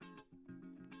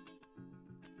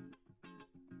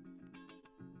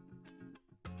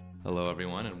Hello,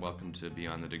 everyone, and welcome to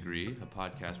Beyond the Degree, a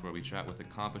podcast where we chat with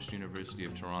accomplished University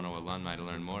of Toronto alumni to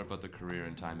learn more about the career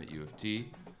and time at U of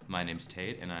T. My name's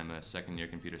Tate, and I'm a second-year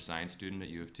computer science student at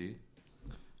U of T.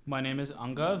 My name is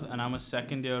Angav, and I'm a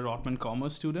second-year Rotman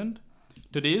Commerce student.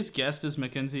 Today's guest is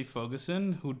Mackenzie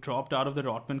Ferguson, who dropped out of the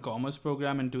Rotman Commerce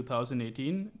program in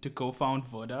 2018 to co-found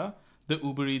Verda, the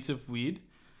Uber Eats of weed.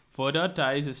 Verda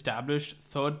ties established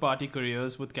third-party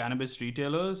careers with cannabis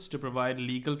retailers to provide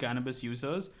legal cannabis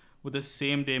users with a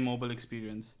same-day mobile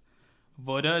experience.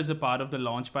 Verda is a part of the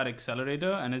Launchpad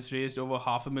Accelerator and has raised over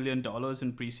 $500,000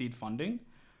 in pre-seed funding.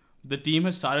 The team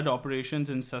has started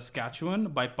operations in Saskatchewan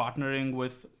by partnering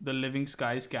with the Living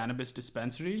Skies Cannabis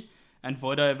Dispensary, and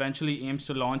Verda eventually aims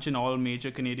to launch in all major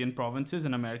Canadian provinces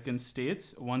and American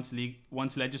states once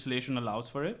legislation allows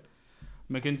for it.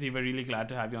 Mackenzie, we're really glad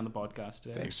to have you on the podcast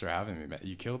today. Thanks for having me, man.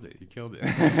 You killed it.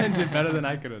 Did better than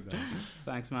I could have done.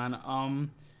 Thanks, man.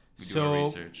 We do our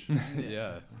research.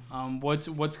 Yeah.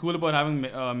 What's cool about having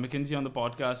Mackenzie on the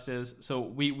podcast is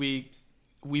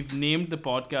we've named the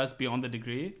podcast Beyond the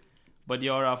Degree, but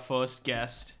you're our first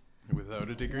guest Without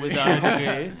a degree.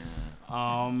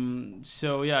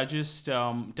 Just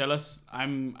tell us.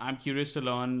 I'm curious to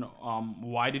learn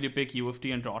why did you pick U of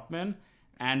T and Rotman,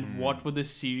 and what were the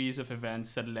series of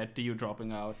events that led to you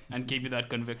dropping out and gave you that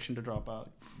conviction to drop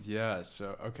out? Yeah.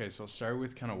 So I'll start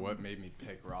with kind of what made me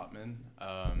pick Rotman.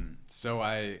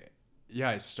 I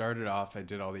started off. I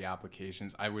did all the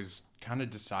applications. I was kind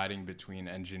of deciding between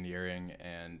engineering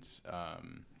and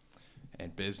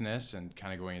business, and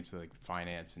kind of going into like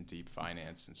finance and deep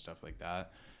finance and stuff like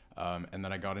that. And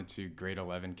then I got into grade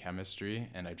 11 chemistry,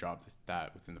 and I dropped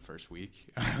that within the first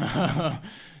week.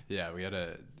 Yeah, we had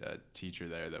a teacher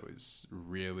there that was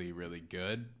really, really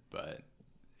good, but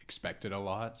expected a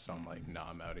lot. So I'm like, no,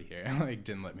 I'm out of here. Like,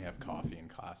 didn't let me have coffee in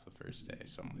class the first day.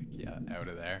 So I'm like, yeah, out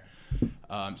of there.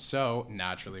 So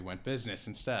naturally went business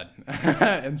instead.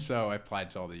 And so I applied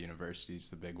to all the universities,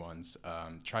 the big ones.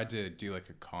 Tried to do like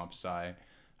a comp sci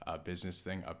business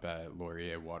thing up at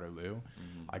Laurier Waterloo.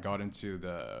 I got into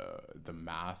the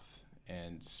math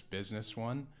and business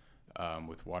one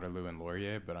with Waterloo and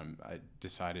Laurier, but I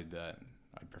decided that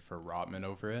I prefer Rotman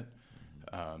over it.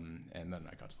 And then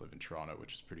I got to live in Toronto,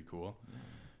 which is pretty cool.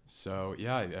 So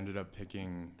yeah, I ended up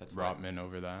picking Rotman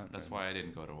over that. That's why I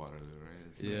didn't go to Waterloo, right?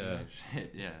 It's Yeah. the same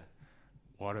shit. Yeah.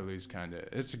 Waterloo's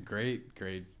it's a great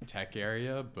tech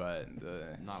area, but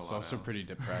it's also pretty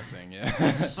depressing. Yeah.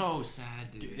 It's so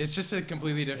sad, dude. It's just a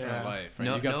completely different life,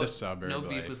 right? You got the suburb No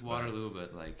beef life, with Waterloo,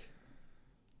 but like,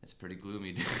 it's pretty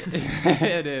gloomy, dude.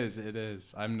 It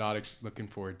is. I'm not looking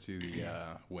forward to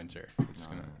the winter.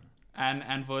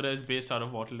 And Verda is based out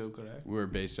of Waterloo, correct? We're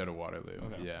based out of Waterloo.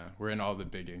 Okay. Yeah, we're in all the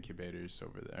big incubators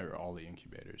over there, or all the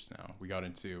incubators now. We got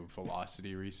into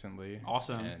Velocity recently.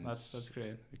 Awesome. And That's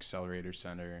great. Accelerator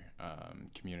Center,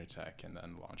 Communitech, and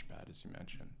then Launchpad, as you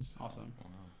mentioned. So. Awesome.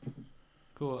 Wow.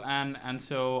 Cool. And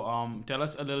so tell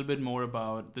us a little bit more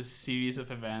about this series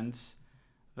of events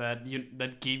that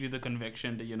gave you the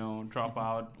conviction to drop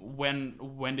out. When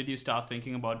did you start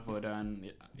thinking about Verda,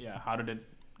 and how did it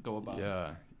go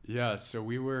about? Yeah, so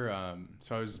we were,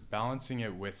 so I was balancing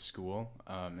it with school,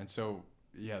 and so,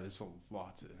 there's a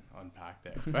lot to unpack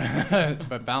there,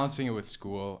 but balancing it with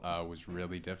school was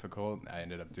really difficult. I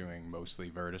ended up doing mostly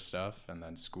Verda stuff, and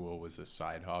then school was a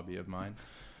side hobby of mine,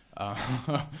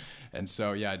 and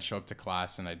so, I'd show up to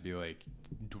class, and I'd be, like,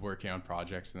 working on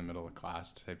projects in the middle of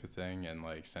class type of thing, and,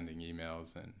 like, sending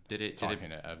emails and talking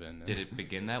to Evan. Did it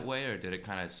begin that way, or did it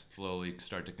kind of slowly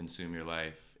start to consume your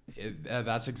life?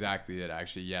 That's exactly it,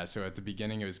 actually. Yeah, so at the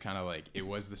beginning it was kind of like it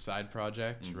was the side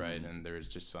project, right? And there was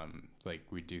just some, like,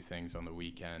 we'd do things on the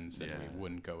weekends, and we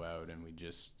wouldn't go out, and we'd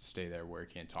just stay there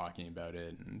working and talking about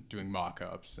it and doing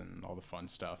mock-ups and all the fun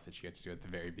stuff that you get to do at the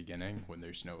very beginning when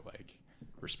there's no, like,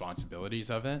 responsibilities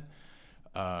of it.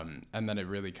 And then it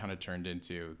really kind of turned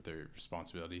into the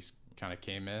responsibilities kind of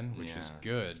came in, which was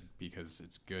good, because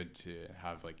it's good to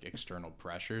have, like, external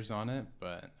pressures on it,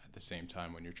 but at the same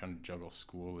time, when you're trying to juggle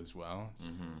school as well,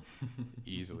 it's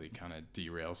easily kind of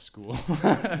derails school.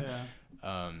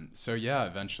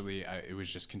 Eventually it was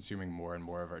just consuming more and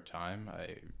more of our time.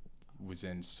 I was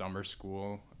in summer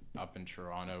school up in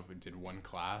Toronto. We did one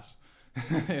class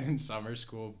in summer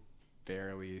school,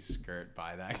 barely skirt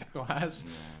by that class.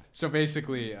 So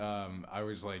basically, I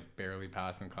was like barely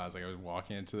passing class. Like I was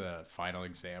walking into the final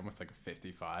exam with like a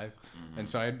 55. And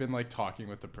so I had been like talking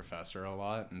with the professor a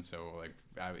lot. And so like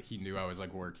he knew I was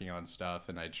like working on stuff,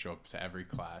 and I'd show up to every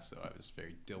class. So I was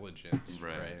very diligent,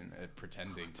 right? And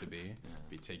pretending to be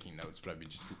taking notes, but I'd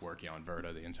just be working on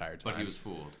Verda the entire time. But he was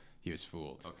fooled. he was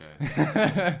fooled.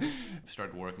 Okay.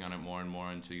 Started working on it more and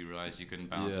more until you realized you couldn't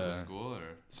balance it at school,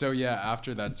 or? So yeah,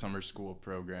 after that summer school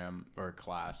program or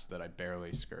class that I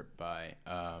barely skirt by,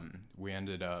 we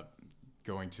ended up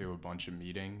going to a bunch of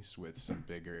meetings with some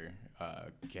bigger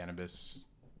cannabis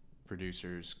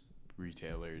producers,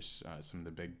 retailers, some of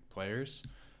the big players.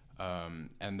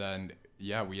 And then,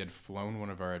 yeah, we had flown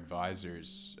one of our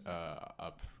advisors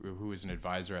up, who was an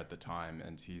advisor at the time,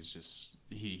 and he's just,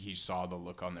 he saw the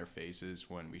look on their faces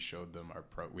when we showed them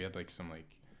we had like some like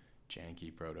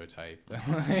janky prototype that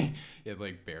like, it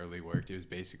like barely worked. It was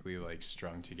basically like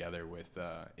strung together with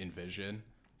InVision.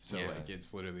 So like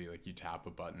it's literally like you tap a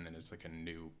button and it's like a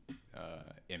new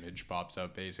image pops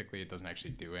up. Basically, it doesn't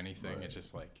actually do anything. Right. It's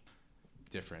just like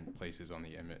different places on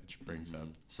the image brings up.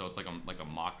 So it's like a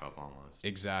mock-up almost.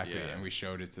 Exactly, and we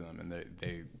showed it to them, and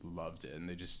they loved it, and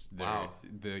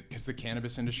because the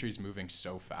cannabis industry is moving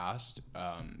so fast.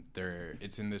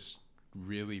 It's in this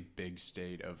really big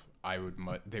state of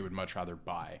they would much rather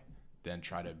buy than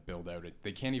try to build out it.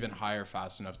 They can't even hire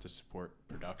fast enough to support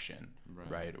production,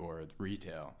 right? Or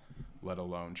retail, let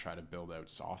alone try to build out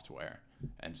software.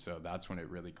 And so that's when it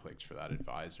really clicked for that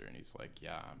advisor. And he's like,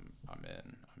 yeah, I'm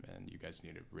in. You guys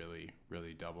need to really,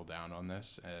 really double down on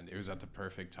this. And it was at the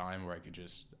perfect time where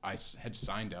I had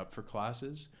signed up for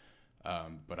classes,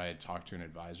 but I had talked to an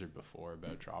advisor before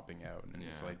about dropping out. And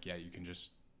he's like, yeah, you can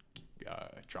just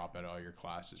drop out all your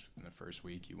classes within the first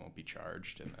week. You won't be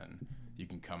charged, and then you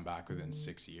can come back within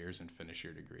 6 years and finish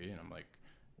your degree. And I'm like,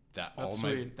 that's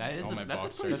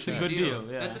a good deal.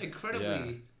 Yeah. That's an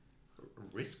incredibly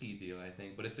risky deal, I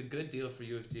think, but it's a good deal for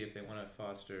U of T if they want to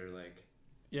foster like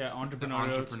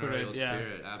entrepreneurial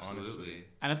spirit. Absolutely. Honestly.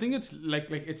 And I think it's like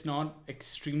it's not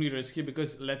extremely risky,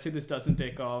 because let's say this doesn't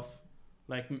take off,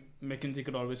 like McKinsey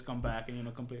could always come back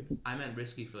and complete. I meant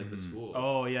risky for like the school.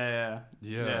 Oh yeah.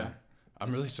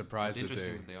 I'm really surprised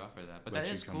that they offer that, but that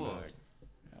is cool. Back.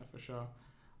 Yeah, for sure.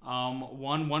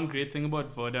 One great thing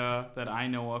about Verda that I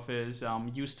know of is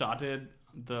you started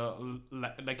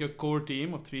your core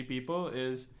team of 3 people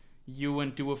is you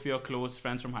and 2 of your close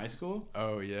friends from high school.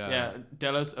 Oh yeah. Yeah,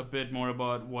 tell us a bit more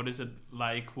about what is it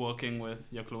like working with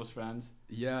your close friends.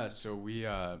 Yeah, so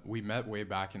we met way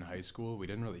back in high school. We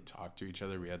didn't really talk to each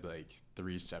other. We had like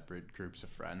 3 separate groups of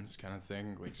friends, kind of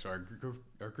thing. Like, so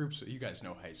our groups, you guys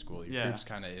know high school. Your groups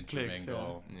kind of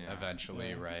intermingle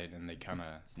eventually, right? And they kind of,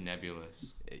 it's nebulous.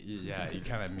 Yeah, you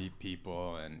kind of meet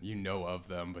people and you know of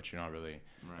them, but you're not really.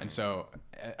 Right. And so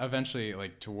eventually,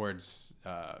 like towards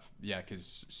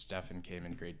because Stefan came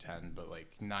in grade 10, but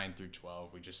like 9 through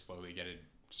 12, we just slowly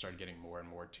started getting more and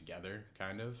more together,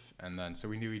 kind of. And then so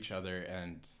we knew each other,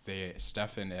 and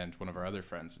Stefan and one of our other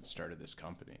friends had started this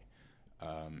company.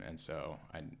 And so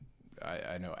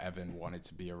I know Evan wanted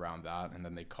to be around that, and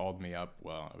then they called me up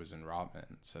while I was in Rotman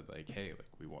and said like, hey, like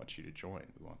we want you to join.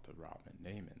 We want the Rotman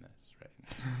name in this,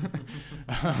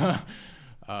 right?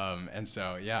 And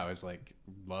so I was like,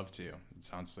 love to. It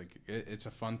sounds like it's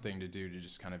a fun thing to do, to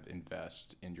just kind of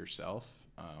invest in yourself,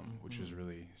 which is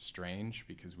really strange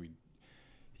because we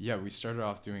started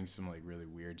off doing some like really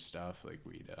weird stuff. Like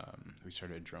we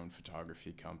started a drone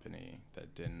photography company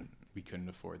that we couldn't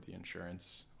afford the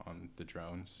insurance on the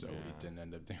drones, so we didn't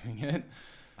end up doing it.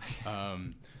 How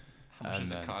much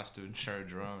does it cost to insure a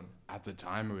drone? At the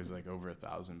time, it was like over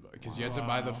 $1,000 because you had to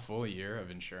buy the full year of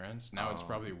insurance. Now it's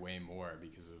probably way more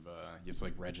because of you have to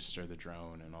like register the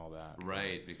drone and all that.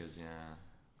 Right, because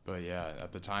But yeah,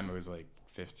 at the time it was like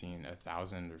 $1,000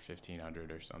 or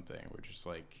 $1,500 or something. We're just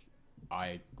like,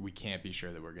 we can't be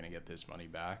sure that we're gonna get this money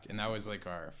back, and that was like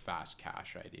our fast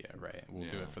cash idea, right? We'll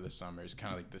do it for the summer. It's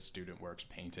kind of like the student works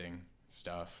painting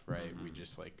stuff, right? We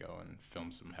just like go and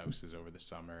film some houses over the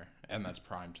summer, and that's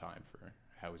prime time for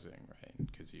housing, right?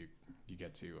 Because you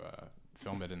get to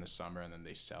film it in the summer, and then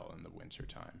they sell in the winter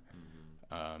time.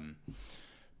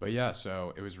 But yeah,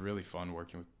 so it was really fun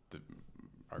working with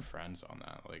our friends on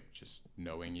that, like just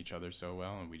knowing each other so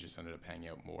well, and we just ended up hanging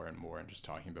out more and more and just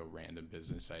talking about random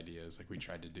business ideas. Like we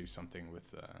tried to do something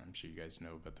with I'm sure you guys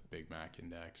know about the Big Mac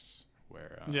Index,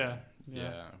 where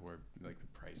where like the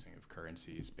pricing of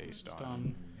currency is based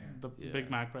on the Big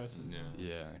Mac prices.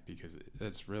 Because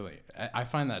it's really, I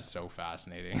find that so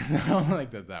fascinating.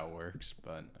 Like that works.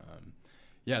 But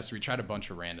so we tried a bunch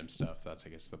of random stuff. That's, I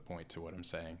guess, the point to what I'm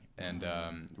saying. And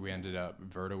we ended up,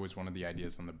 Verda was one of the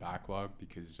ideas on the backlog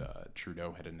because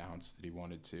Trudeau had announced that he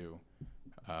wanted to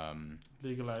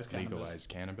legalize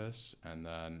cannabis. And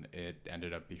then it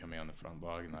ended up becoming on the front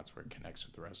log, and that's where it connects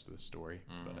with the rest of the story.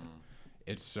 But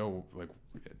it's so like,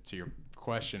 to your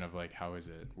question of like how is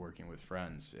it working with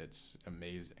friends, it's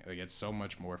amazing. Like it's so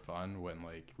much more fun when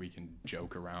like we can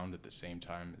joke around at the same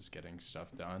time as getting stuff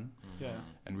done. Yeah.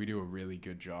 And we do a really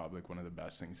good job. Like one of the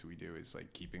best things we do is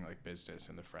like keeping like business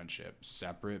and the friendship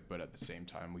separate, but at the same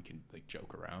time we can like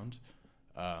joke around.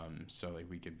 So like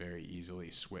we could very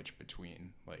easily switch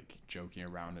between like joking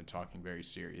around and talking very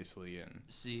seriously. And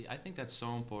See, I think that's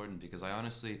so important because I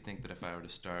honestly think that if I were to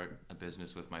start a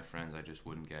business with my friends, I just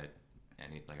wouldn't get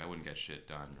I wouldn't get shit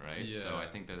done, right? Yeah. So I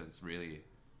think that it's really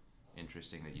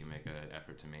interesting that you make an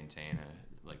effort to maintain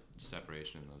a like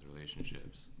separation in those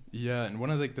relationships. yeah, and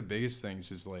one of like the biggest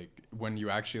things is like when you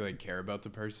actually like care about the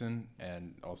person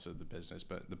and also the business,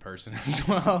 but the person as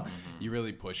well, you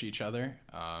really push each other.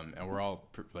 And we're all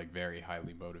like very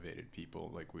highly motivated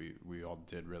people. Like we all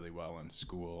did really well in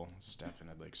school. Stefan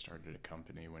had like started a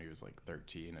company when he was like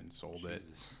 13 and sold it.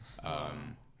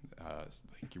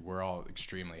 Like we're all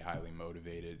extremely highly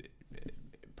motivated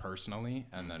personally,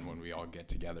 and then when we all get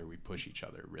together, we push each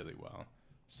other really well.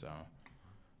 So,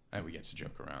 and we get to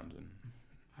joke around and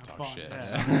Have talk fun. shit. That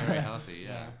Yeah. sounds very healthy,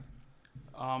 yeah.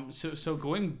 So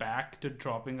going back to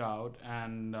dropping out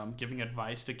and giving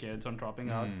advice to kids on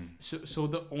dropping out. So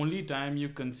the only time you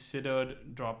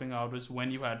considered dropping out was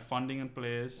when you had funding in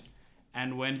place,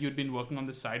 and when you'd been working on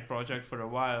the side project for a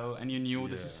while, and you knew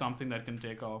this is Yeah. something that can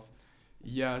take off.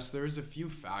 Yes, there's a few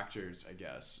factors, I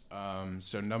guess.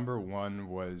 So number one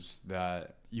was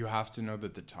that you have to know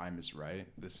that the time is right.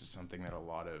 This is something that a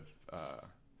lot of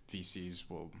VCs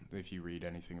will, if you read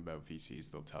anything about VCs,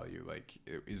 they'll tell you, like,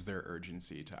 is there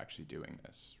urgency to actually doing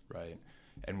this, right?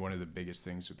 And one of the biggest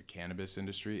things with the cannabis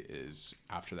industry is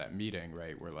after that meeting,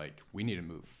 right, we're like, we need to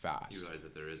move fast. You realize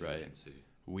that there is Right. urgency.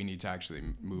 We need to actually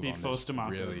move Be on first this to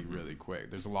market. really, really quick.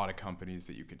 There's a lot of companies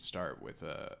that you could start with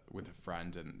a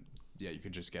friend, and yeah, you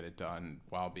could just get it done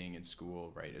while being in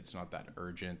school, right? It's not that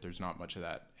urgent. There's not much of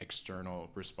that external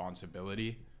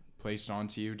responsibility placed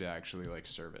onto you to actually like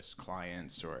service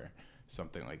clients or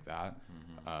something like that.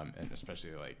 And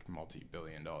especially like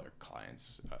multi-billion-dollar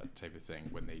clients type of thing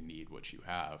when they need what you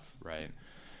have, right?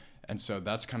 And so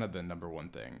that's kind of the number one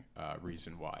thing,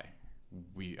 reason why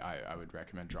I would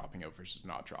recommend dropping out versus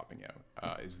not dropping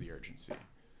out is the urgency.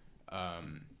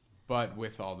 But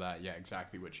with all that, yeah,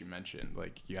 exactly what you mentioned.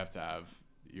 Like you have to have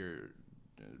your,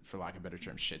 for lack of a better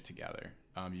term, shit together.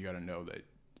 You got to know that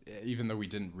even though we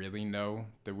didn't really know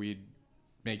that we'd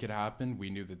make it happen, we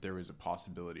knew that there was a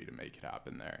possibility to make it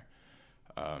happen there.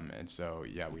 And so,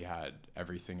 yeah, we had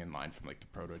everything in line from like the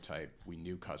prototype. We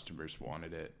knew customers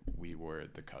wanted it. We were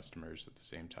the customers at the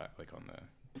same time, like on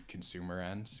the consumer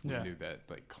end. We Yeah. knew that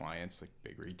like clients, like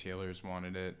big retailers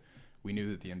wanted it. We knew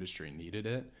that the industry needed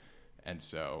it. And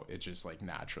so it just like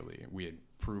naturally, we had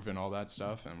proven all that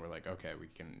stuff and we're like, okay,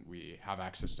 we have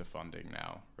access to funding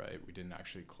now, right? We didn't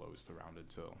actually close the round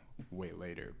until way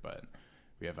later, but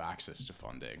we have access to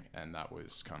funding, and that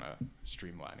was kind of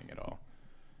streamlining it all.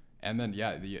 And then,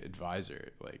 yeah, the advisor,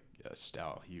 like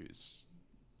Estelle, he was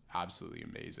absolutely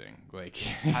amazing. Like,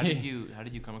 How did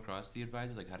you come across the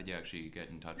advisors? Like, how did you actually get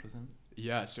in touch with him?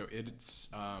 Yeah, so it's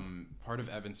part of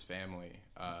Evan's family.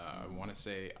 I want to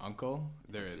say uncle.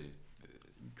 They're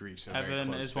Greeks. Are very Evan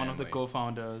close is one of the family.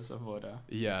 co-founders of Voda.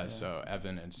 Yeah, so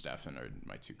Evan and Stefan are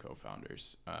my two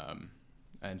co-founders.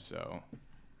 And so,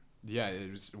 yeah,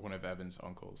 it was one of Evan's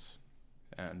uncles,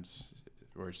 and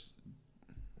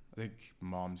I think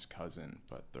mom's cousin,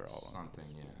 but they're all Something,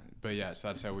 uncles. yeah. But yeah, so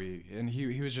that's how and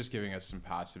he was just giving us some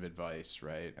passive advice,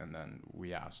 right? And then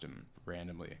we asked him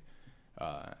randomly.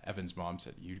 Evan's mom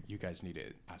said, you guys need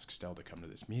to ask Stell to come to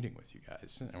this meeting with you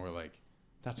guys. And we're like,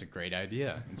 that's a great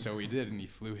idea. And so we did, and he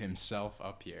flew himself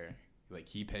up here. Like,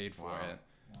 he paid for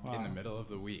Wow. it in the middle of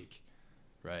the week,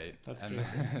 right? That's and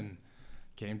crazy. then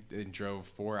came and drove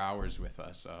 4 hours with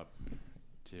us up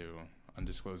to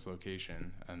undisclosed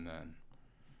location, and then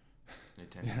I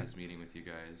attended this meeting with you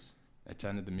guys.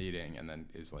 attended the meeting, and then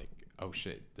is like, oh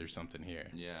shit, there's something here.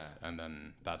 Yeah. And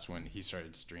then that's when he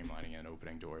started streamlining and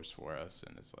opening doors for us,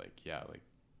 and it's like, yeah, like,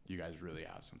 you guys really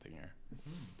have something here.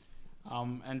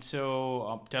 And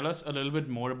so tell us a little bit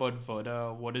more about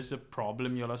Voda. What is the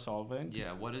problem you're solving?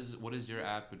 Yeah, what is your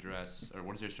app address, or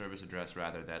what is your service address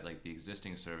rather, that like the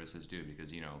existing services do?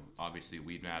 Because, you know, obviously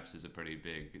Weedmaps is a pretty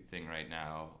big thing right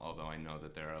now, although I know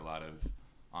that there are a lot of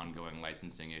ongoing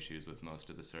licensing issues with most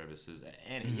of the services.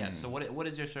 And yeah, so what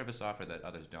is your service offer that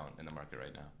others don't in the market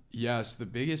right now? Yes, the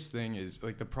biggest thing is,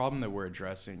 like, the problem that we're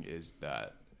addressing is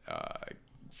that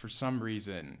for some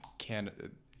reason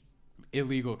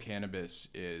illegal cannabis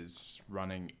is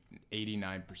running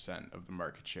 89% of the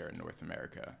market share in North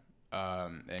America.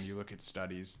 and you look at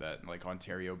studies that like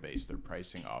Ontario base their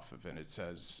pricing off of, and it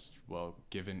says, well,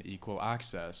 given equal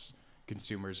access,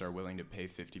 consumers are willing to pay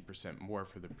 50% more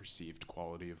for the perceived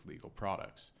quality of legal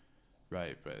products,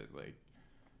 right? But like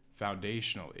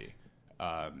foundationally,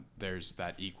 there's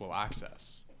that equal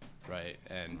access, right?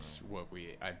 And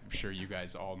I'm sure you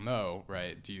guys all know,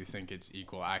 right? Do you think it's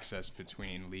equal access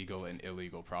between legal and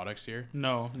illegal products here?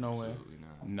 No way. Absolutely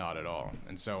not. Not at all.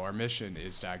 And so our mission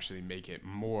is to actually make it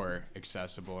more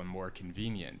accessible and more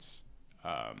convenient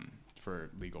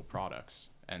for legal products.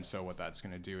 And so what that's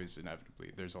going to do is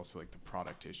inevitably, there's also like the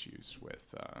product issues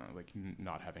with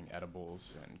not having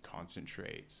edibles and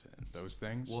concentrates and those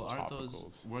things. Well,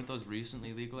 topicals. weren't those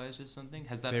recently legalized or something?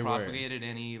 Has that They were. propagated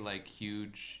any like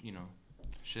huge,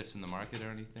 shifts in the market or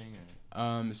anything?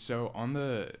 Or? So on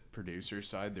the producer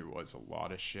side, there was a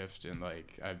lot of shift, and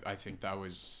like I think that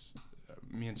was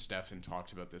me and Stefan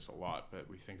talked about this a lot, but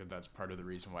we think that that's part of the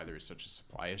reason why there was such a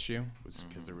supply issue was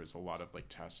because there was a lot of like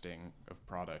testing of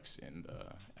products in the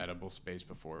edible space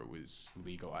before it was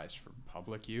legalized for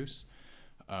public use.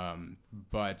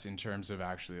 But in terms of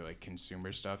actually like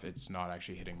consumer stuff, it's not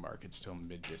actually hitting markets till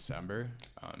mid-December,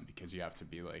 because you have to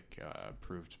be like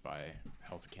approved by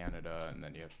Health Canada, and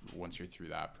then once you're through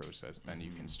that process, then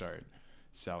you can start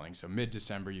selling. So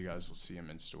mid-December, you guys will see them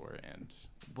in store, and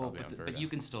but you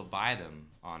can still buy them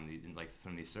on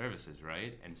some of these services,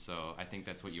 right? And so I think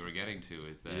that's what you were getting to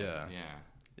is that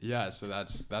yeah. So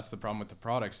that's the problem with the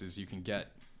products is you can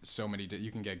get so many.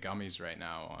 You can get gummies right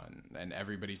now and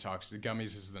everybody talks.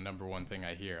 Gummies is the number one thing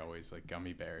I hear always, like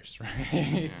gummy bears,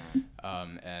 right? Yeah.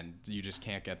 And you just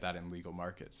can't get that in legal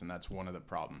markets, and that's one of the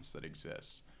problems that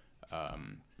exists.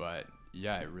 But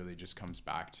yeah, it really just comes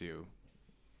back to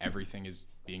everything is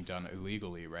being done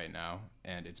illegally right now,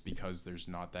 and it's because there's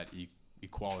not that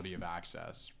equality of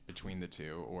access between the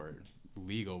two, or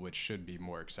legal, which should be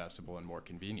more accessible and more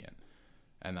convenient.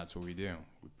 And that's what we do.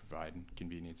 We provide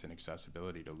convenience and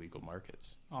accessibility to legal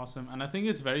markets. Awesome. And I think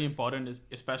it's very important,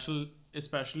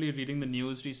 especially reading the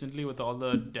news recently with all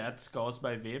the deaths caused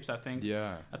by vapes. I think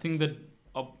that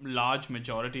a large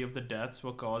majority of the deaths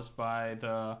were caused by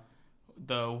the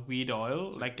weed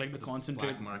oil, like the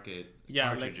concentrate black market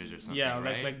cartridges or something,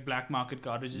 right? like black market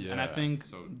cartridges. And I think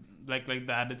like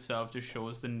that itself just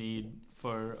shows the need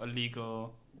for a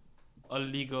legal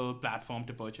platform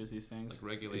to purchase these things.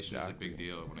 Like regulation is a big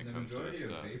deal when it comes to this stuff.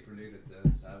 The majority of vapor-related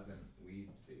deaths have been weed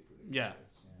vapor-related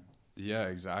deaths. Yeah,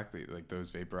 exactly. Like those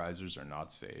vaporizers are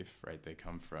not safe, right? They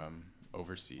come from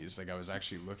overseas. Like I was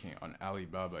actually looking on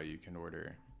Alibaba, you can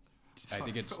order, I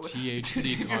think it's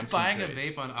THC concentrates. You're buying a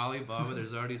vape on Alibaba.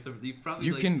 There's already some.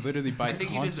 You can literally buy I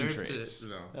think concentrates you deserve to.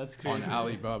 No. That's crazy. on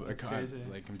Alibaba. That's crazy.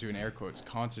 Like I'm doing air quotes,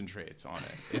 concentrates on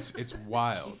it. It's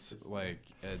wild. Like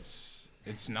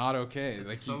it's not okay. It's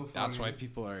like so that's funny. why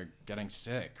people are getting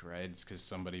sick, right? It's because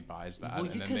somebody buys that. Well,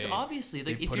 and then because obviously,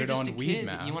 like they if put you're it just on a weed kid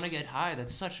maps. and you want to get high,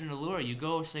 that's such an allure. You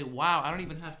go say, "Wow, I don't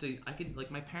even have to. I can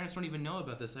like my parents don't even know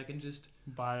about this. I can just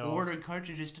buy order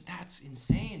cartridges. That's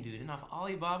insane, dude. And off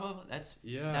Alibaba,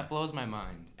 that blows my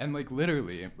mind. And like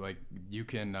literally, like you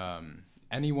can.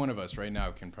 Any one of us right now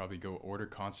can probably go order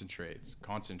concentrates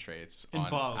In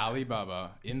on bulk.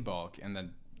 Alibaba in bulk, and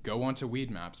then go onto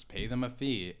Weed Maps, pay them a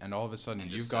fee, and all of a sudden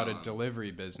And you've just got sell a 'em. delivery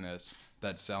business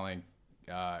that's selling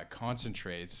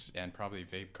concentrates and probably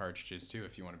vape cartridges too,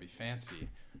 if you want to be fancy,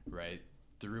 right?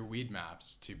 Through Weed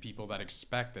Maps to people that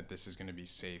expect that this is going to be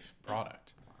safe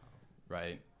product,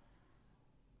 right?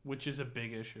 Which is a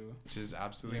big issue. Which is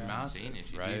absolutely Yeah. massive, Insane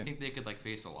issue. right? Do you think they could like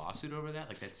face a lawsuit over that?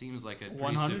 Like that seems like a pretty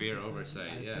 100%, severe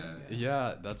oversight. Yeah.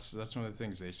 Yeah, that's one of the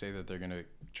things. They say that they're going to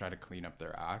try to clean up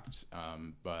their act,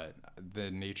 but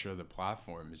the nature of the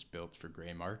platform is built for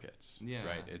gray markets. Yeah.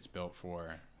 Right. It's built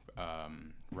for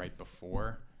right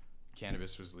before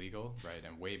cannabis was legal, right,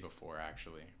 and way before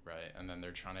actually, right, and then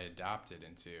they're trying to adapt it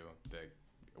into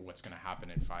what's going to happen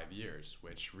in 5 years,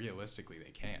 which realistically they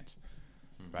can't.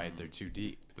 Right, they're too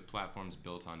deep. The platform's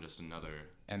built on just another.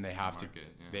 And they have market, to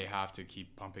yeah. they have to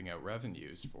keep pumping out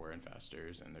revenues for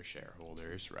investors and their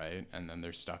shareholders, right? And then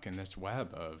they're stuck in this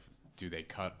web of, do they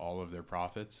cut all of their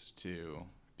profits to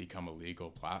become a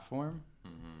legal platform?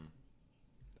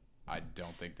 I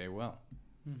don't think they will.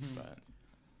 But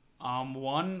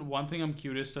One thing I'm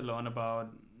curious to learn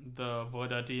about the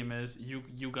Verda team is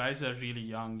you guys are really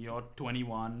young. You're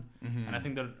 21, and I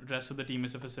think the rest of the team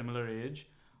is of a similar age.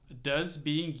 Does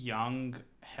being young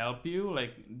help you?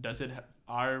 Like,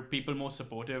 are people more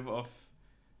supportive of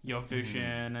your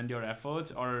vision and your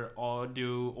efforts, or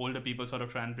do older people sort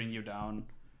of try and bring you down?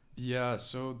 yeah,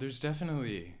 so there's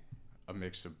definitely a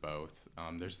mix of both.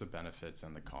 There's the benefits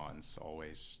and the cons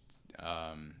always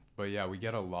But yeah, we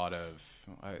get a lot of,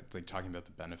 like talking about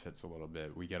the benefits a little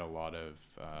bit, we get a lot of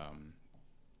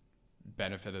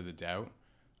benefit of the doubt.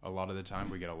 A lot of the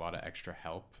time we get a lot of extra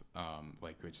help.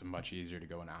 Like it's much easier to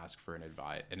go and ask for an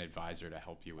advisor to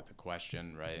help you with a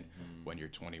question, right? When you're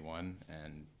 21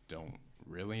 and don't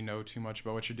really know too much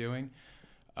about what you're doing.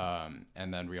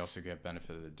 And then we also get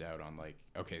benefit of the doubt on like,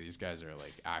 okay, these guys are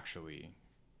like actually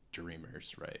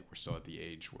dreamers, right? We're still at the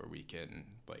age where we can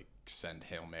like send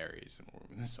Hail Marys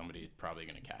and somebody's probably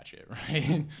going to catch it,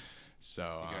 right?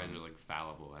 So you guys are like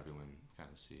fallible, everyone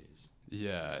kind of sees.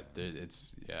 Yeah,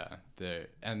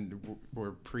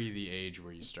 we're pre the age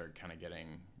where you start kind of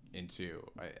getting into,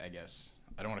 I guess,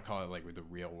 I don't want to call it like with the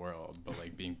real world, but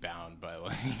like being bound by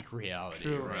like reality,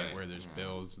 True, right? Where there's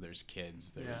bills, there's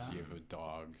kids, you have a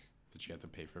dog that you have to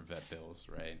pay for vet bills,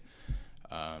 right?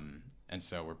 And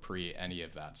so we're pre any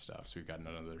of that stuff, so we've got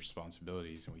none of the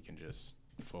responsibilities, and we can just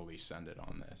fully send it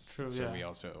on this. True, so we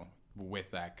also,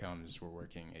 with that comes, we're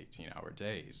working 18-hour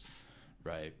days,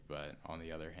 right? But on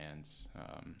the other hand,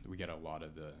 we get a lot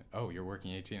of the, you're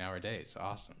working 18-hour days,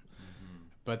 awesome.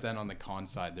 But then on the con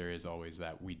side, there is always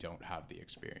that we don't have the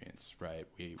experience, right?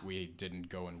 We didn't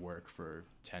go and work for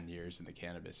 10 years in the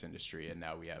cannabis industry, and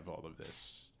now we have all of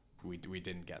this. We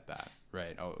didn't get that,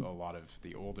 right? A lot of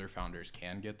the older founders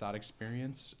can get that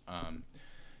experience.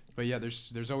 But yeah,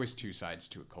 there's always two sides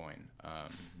to a coin.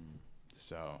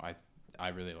 So I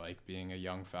really like being a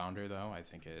young founder, though. I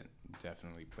think it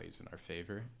definitely plays in our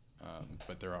favor.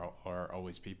 But there are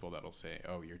always people that'll say,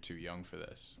 "Oh, you're too young for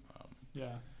this."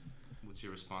 What's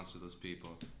your response to those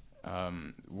people?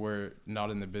 We're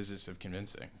not in the business of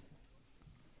convincing.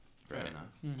 Fair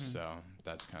enough. So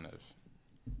that's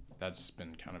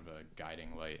been kind of a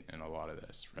guiding light in a lot of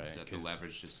this, right? Is that the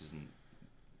leverage just isn't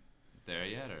there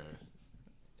yet, or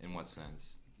in what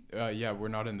sense? Yeah, we're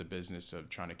not in the business of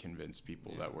trying to convince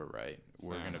people that we're right.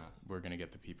 We're gonna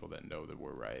get the people that know that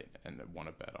we're right and that want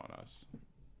to bet on us.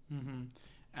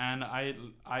 And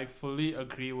I fully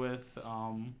agree with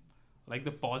like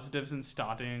the positives in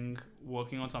starting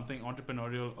working on something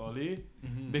entrepreneurial early,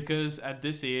 because at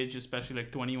this age, especially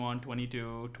like 21,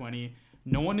 22, 20,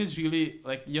 no one is really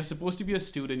like, you're supposed to be a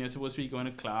student, you're supposed to be going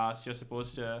to class, you're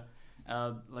supposed to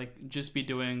like just be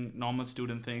doing normal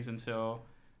student things, and so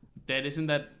there isn't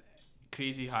that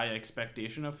crazy high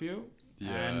expectation of you.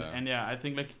 And yeah, I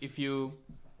think like if you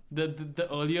the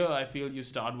earlier I feel you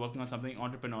start working on something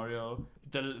entrepreneurial,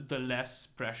 the less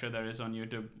pressure there is on you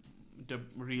to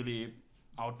really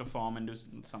outperform and do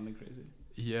something crazy.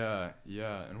 Yeah.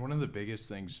 And one of the biggest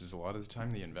things is a lot of the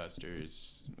time the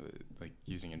investors, like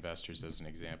using investors as an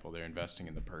example, they're investing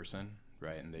in the person,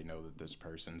 right? And they know that this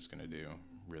person's going to do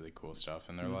really cool stuff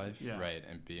in their life, right?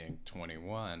 And being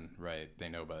 21, right, they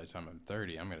know by the time I'm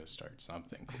 30, I'm going to start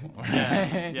something cool,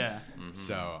 right?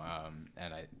 So,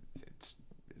 and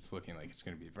it's looking like it's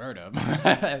going to be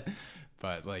Verda,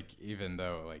 but like, even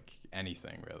though like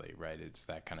anything really, right, it's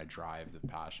that kind of drive, the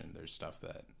passion. There's stuff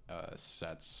that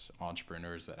sets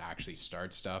entrepreneurs that actually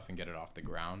start stuff and get it off the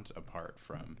ground apart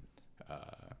from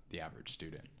the average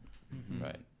student,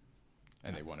 right?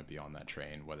 And they want to be on that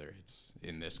train, whether it's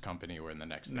in this company or in the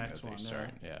next thing that they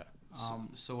start.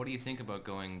 So what do you think about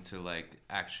going to like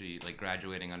actually like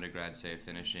graduating undergrad, say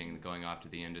finishing, going off to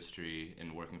the industry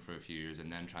and working for a few years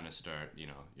and then trying to start,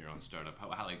 your own startup?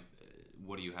 How like,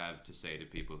 what do you have to say to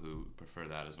people who prefer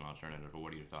that as an alternative, or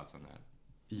what are your thoughts on that?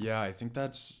 Yeah, I think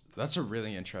that's a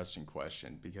really interesting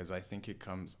question, because I think the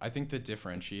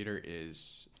differentiator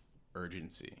is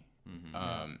urgency.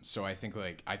 So I think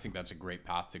that's a great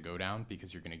path to go down,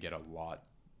 because you're going to get a lot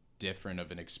different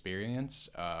of an experience,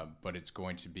 but it's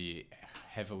going to be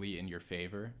heavily in your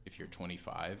favor if you're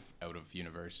 25 out of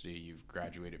university, you've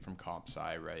graduated from comp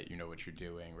sci, right? You know what you're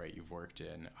doing, right? You've worked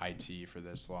in IT for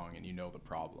this long and you know the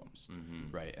problems,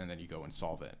 right? And then you go and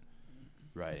solve it,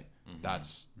 right?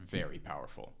 That's very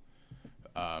powerful.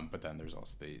 But then there's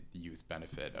also the youth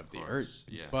benefit of the urge.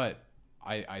 But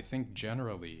I think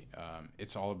generally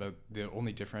it's all about, the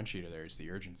only differentiator there is the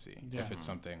urgency. If it's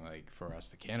something like for us,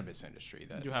 the cannabis industry,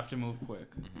 that you have to move quick,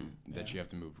 that you have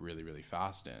to move really, really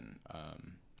fast in,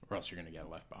 or else you're going to get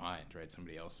left behind, right?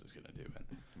 Somebody else is going to do it.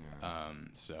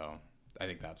 So I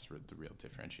think that's the real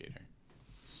differentiator.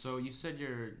 So you said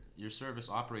your service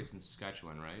operates in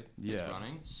Saskatchewan, right? Yeah. It's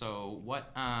running. So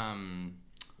what I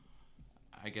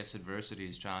guess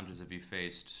adversities, challenges have you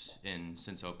faced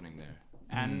since opening there?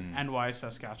 And why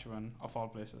Saskatchewan of all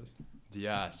places?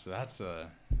 Yeah, so that's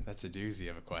a doozy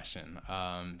of a question.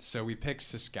 So we picked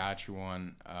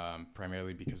Saskatchewan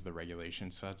primarily because of the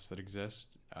regulation sets that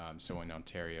exist. So in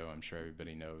Ontario, I'm sure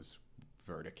everybody knows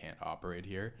Verda can't operate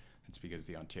here. It's because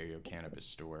the Ontario Cannabis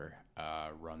Store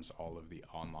runs all of the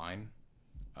online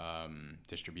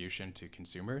distribution to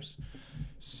consumers.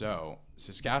 So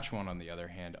Saskatchewan, on the other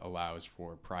hand, allows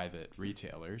for private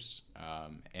retailers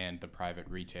and the private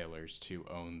retailers to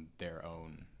own their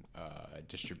own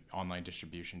online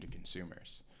distribution to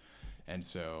consumers. And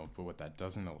so, but what that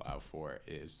doesn't allow for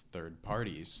is third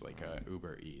parties like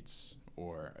Uber Eats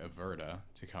or Averta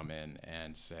to come in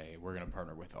and say, we're going to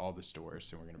partner with all the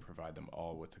stores and we're going to provide them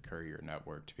all with the courier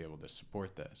network to be able to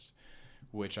support this,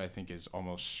 which I think is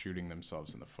almost shooting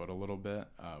themselves in the foot a little bit.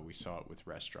 We saw it with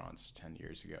restaurants 10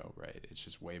 years ago, right? It's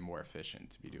just way more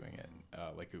efficient to be doing it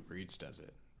like Uber Eats does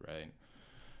it, right?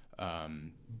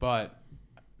 But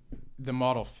the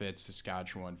model fits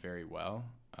Saskatchewan very well.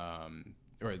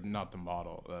 Or not the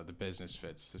model, the business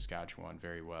fits Saskatchewan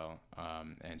very well.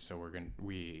 And so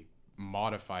we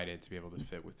modified it to be able to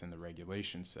fit within the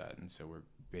regulation set. And so we're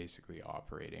basically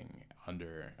operating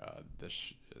under the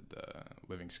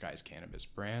Living Skies Cannabis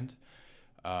brand,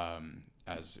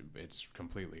 as it's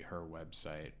completely her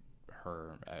website,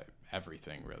 her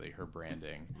everything really, her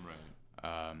branding,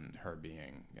 Right. Her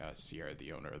being Sierra,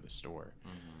 the owner of the store.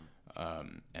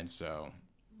 And so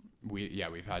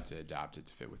we've had to adapt it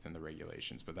to fit within the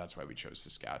regulations, but that's why we chose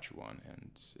Saskatchewan, and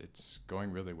it's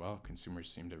going really well.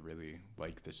 Consumers seem to really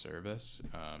like the service,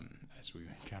 as we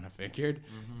kind of figured,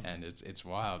 and it's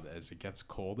wild. As it gets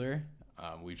colder,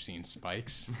 we've seen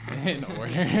spikes in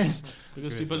orders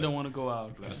because people don't want to go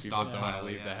out. Because Right? people don't want to Stockpile,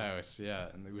 leave the yeah. house. Yeah,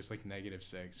 and it was like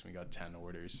 -6. We got 10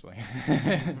 orders. Like,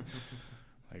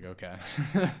 like okay.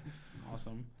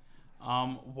 Awesome.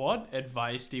 What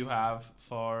advice do you have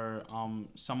for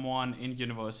someone in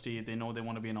university? They know they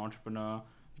want to be an entrepreneur.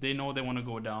 They know they want to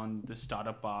go down the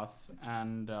startup path,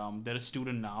 and they're a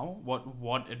student now.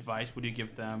 What advice would you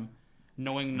give them,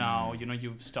 knowing now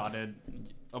you've started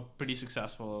a pretty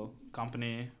successful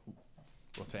company?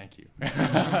 Well, thank you.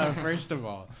 First of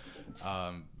all,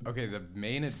 okay, the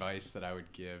main advice that I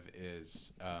would give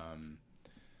is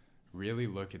really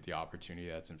look at the opportunity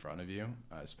that's in front of you,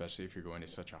 especially if you're going to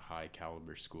such a high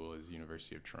caliber school as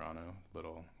University of Toronto.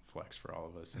 Little flex for all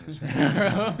of us in this room.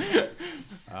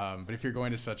 But if you're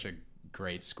going to such a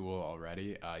great school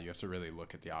already, you have to really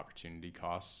look at the opportunity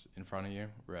costs in front of you,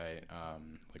 right?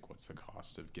 Like what's the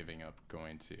cost of giving up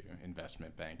going to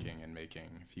investment banking and making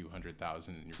a few $100,000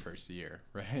 in your first year,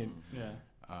 right? Yeah.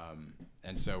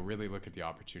 And so really look at the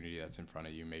opportunity that's in front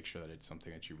of you. Make sure that it's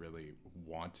something that you really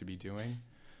want to be doing.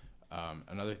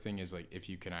 Another thing is like if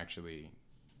you can actually,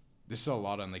 this is a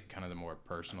lot on like kind of the more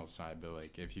personal side, but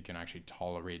like if you can actually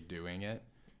tolerate doing it,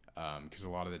 because a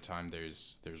lot of the time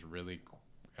there's really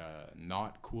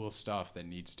not cool stuff that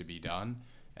needs to be done,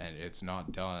 and it's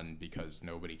not done because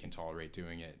nobody can tolerate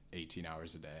doing it 18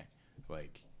 hours a day,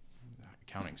 like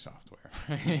accounting software.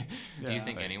 Do you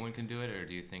think anyone can do it, or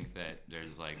do you think that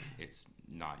there's like it's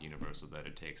not universal, that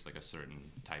it takes like a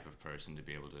certain type of person to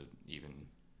be able to even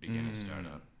begin a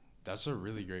startup? That's a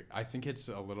really great. I think it's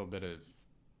a little bit of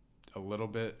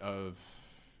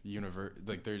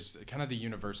like there's kind of the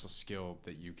universal skill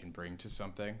that you can bring to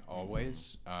something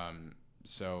always.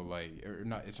 So like, or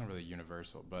not, it's not really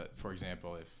universal, but for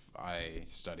example, if I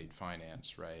studied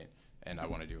finance, right, and I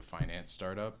want to do a finance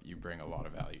startup, you bring a lot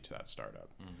of value to that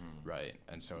startup, right?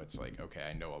 And so it's like, okay,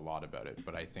 I know a lot about it,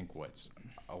 but I think what's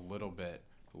a little bit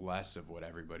less of what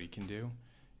everybody can do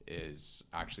is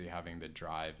actually having the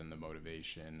drive and the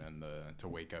motivation and to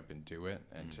wake up and do it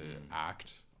and to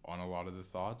act on a lot of the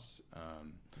thoughts.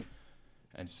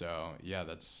 And so, yeah,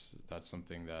 that's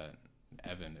something that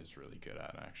Evan is really good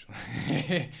at,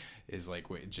 actually, is like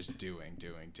just doing.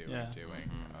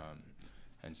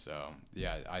 And so,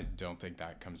 yeah, I don't think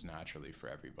that comes naturally for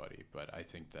everybody, but I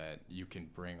think that you can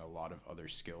bring a lot of other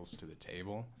skills to the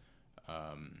table.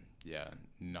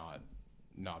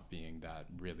 Not being that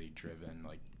really driven,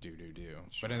 like do.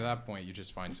 Sure. But at that point, you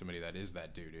just find somebody that is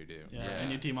that do. Yeah,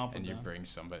 and you team up and with you them. bring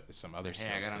some other skills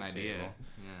Hey, I got to an the idea. table.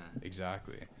 Yeah.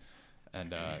 Exactly.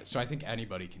 And so I think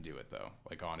anybody can do it, though.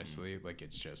 Like, honestly, like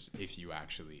it's just if you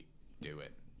actually do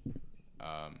it.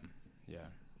 Yeah.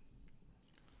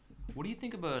 What do you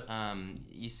think about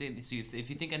you say so if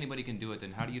you think anybody can do it,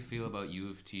 then how do you feel about U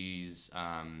of T's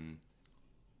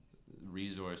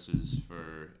resources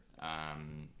for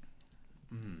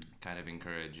kind of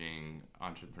encouraging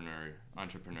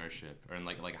entrepreneurship, or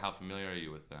like how familiar are you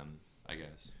with them, I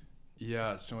guess?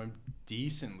 Yeah, so I'm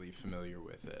decently familiar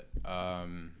with it,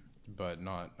 but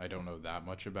I don't know that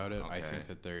much about it. Okay. I think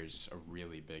that there's a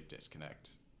really big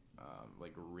disconnect,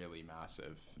 like really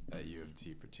massive at U of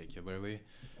T particularly.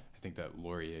 I think that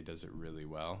Laurier does it really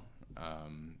well,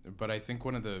 but I think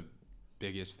one of the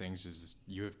biggest things is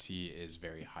U of T is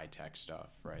very high tech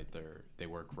stuff, right? They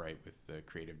work right with the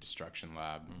Creative Destruction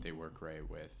Lab. They work right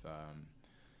with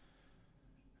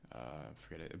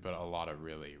forget it, but a lot of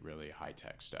really, really high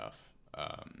tech stuff.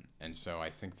 And so I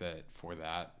think that for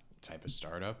that type of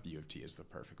startup, U of T is the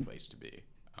perfect place to be.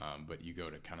 But you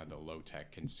go to kind of the low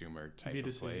tech consumer type B2C,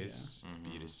 of place,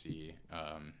 B2C,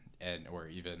 and or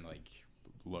even like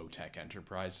low tech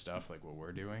enterprise stuff like what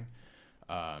we're doing.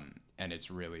 And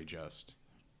it's really just,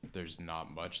 there's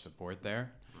not much support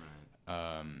there.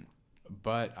 Right.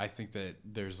 But I think that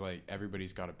there's like,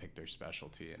 everybody's got to pick their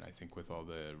specialty. And I think with all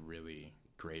the really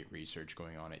great research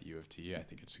going on at U of T, I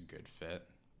think it's a good fit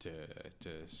to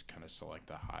kind of select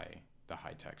the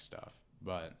high tech stuff.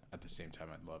 But at the same time,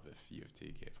 I'd love if U of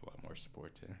T gave a lot more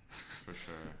support to For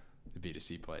sure. the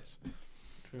B2C place.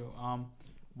 True.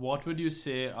 What would you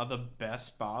say are the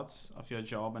best parts of your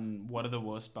job, and what are the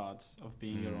worst parts of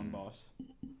being your own boss?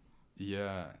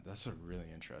 Yeah, that's a really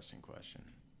interesting question.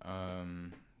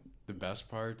 The best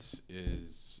parts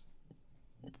is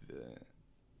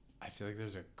I feel like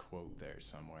there's a quote there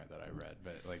somewhere that I read,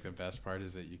 but like the best part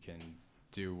is that you can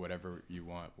do whatever you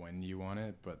want when you want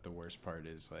it, but the worst part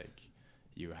is like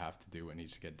you have to do what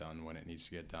needs to get done when it needs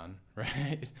to get done,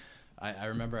 right? I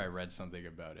remember I read something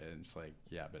about it, and it's like,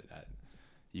 yeah, but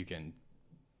you can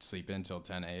sleep in till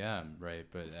 10 a.m., right?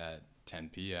 But at 10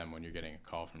 p.m. when you're getting a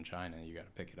call from China, you got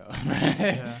to pick it up,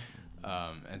 right?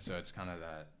 Yeah. And so it's kind of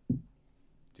that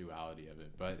duality of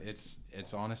it. But it's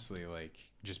honestly like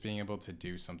just being able to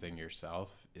do something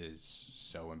yourself is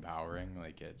so empowering.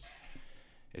 Like it's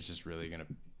just really going to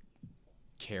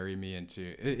carry me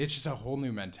into, it's just a whole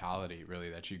new mentality really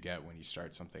that you get when you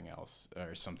start something else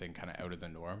or something kind of out of the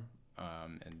norm.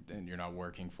 And you're not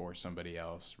working for somebody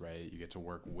else, right? You get to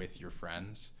work with your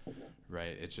friends,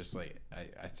 right? It's just like,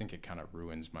 I think it kind of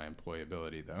ruins my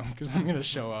employability though, because I'm going to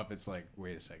show up. It's like,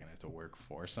 wait a second, I have to work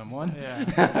for someone.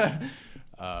 Yeah.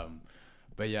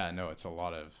 But yeah, no, it's a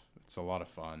lot of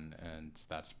fun, and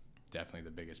that's definitely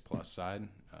the biggest plus side.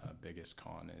 Biggest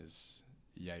con is,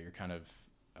 yeah, you're kind of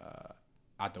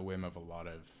at the whim of a lot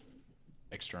of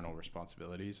external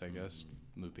responsibilities, I guess,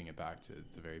 looping it back to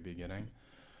the very beginning.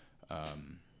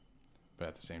 But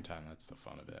at the same time, that's the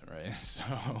fun of it, right? So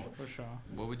for sure.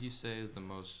 What would you say is the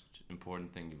most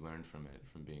important thing you've learned from it,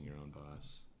 from being your own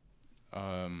boss?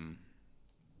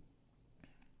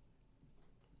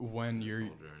 When this you're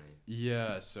whole journey.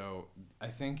 Yeah, so I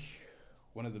think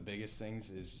one of the biggest things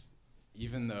is,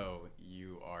 even though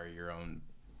you are your own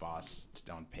boss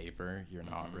on paper, you're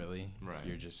not really. Right.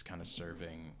 You're just kind of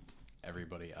serving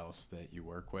everybody else that you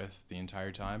work with the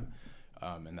entire time.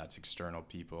 And that's external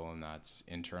people and that's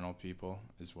internal people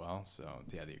as well. So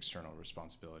yeah, the external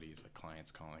responsibilities, like clients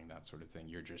calling, that sort of thing,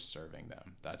 you're just serving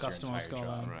them. That's Customers your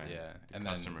entire job. Right. Yeah. The and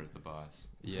customer's the boss.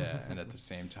 Yeah, and at the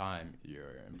same time,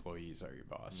 your employees are your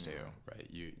boss too, right?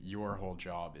 Your whole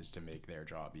job is to make their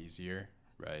job easier,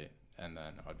 right? And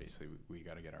then obviously we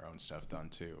got to get our own stuff done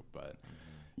too. But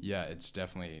yeah, it's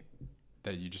definitely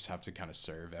that you just have to kind of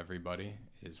serve everybody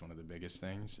is one of the biggest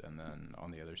things. And then on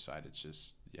the other side, it's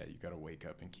just, yeah, you got to wake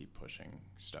up and keep pushing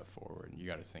stuff forward. And you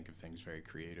got to think of things very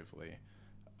creatively,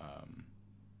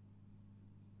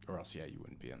 or else, yeah, you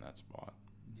wouldn't be in that spot.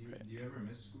 Do you ever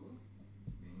miss school?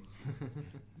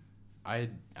 I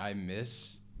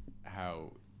miss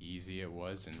how easy it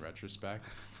was in retrospect.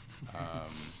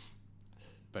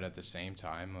 But at the same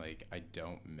time, like, I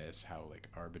don't miss how like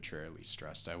arbitrarily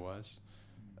stressed I was.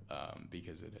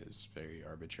 Because it is very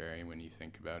arbitrary when you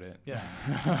think about it.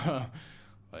 Yeah.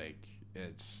 Like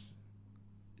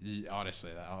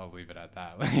honestly, I'll leave it at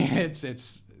that. Like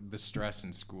it's the stress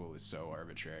in school is so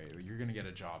arbitrary. You're gonna get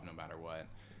a job no matter what.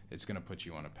 It's gonna put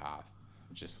you on a path.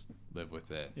 Just live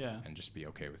with it. Yeah. And just be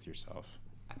okay with yourself.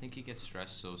 I think you get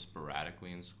stressed so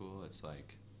sporadically in school. It's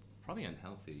like probably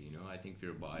unhealthy, you know? I think for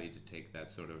your body to take that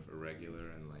sort of irregular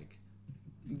and like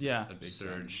Yeah.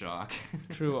 absurd shock.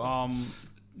 True.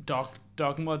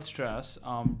 Talking about stress,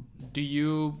 do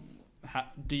you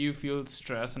feel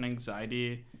stress and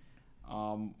anxiety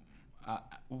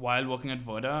while working at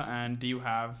Voda, and do you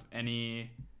have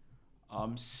any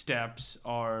steps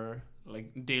or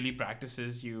like daily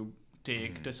practices you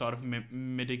take to sort of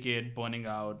mitigate burning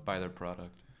out? Buy their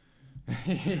product.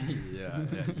 yeah,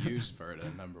 use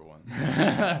Verta, number one.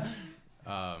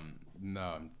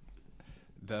 No,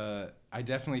 I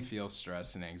definitely feel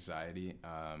stress and anxiety.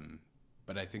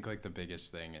 But I think like the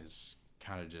biggest thing is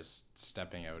kind of just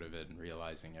stepping out of it and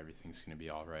realizing everything's going to be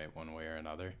all right one way or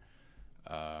another.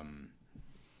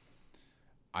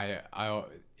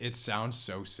 It sounds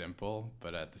so simple,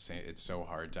 but at the same, it's so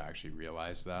hard to actually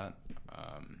realize that.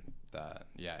 that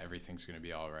everything's going to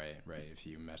be all right, right? If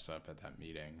you mess up at that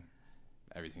meeting,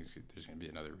 there's going to be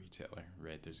another retailer,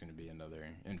 right? There's going to be another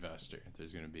investor.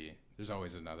 There's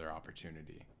always another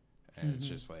opportunity. And it's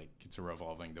just like, it's a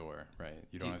revolving door, right?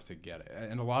 You don't have to get it.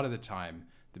 And a lot of the time,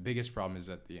 the biggest problem is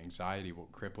that the anxiety will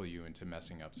cripple you into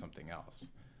messing up something else.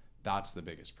 That's the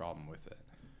biggest problem with it,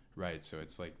 right? So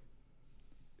it's like,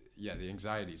 the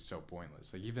anxiety is so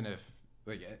pointless. Like, even if,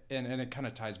 like, and it kind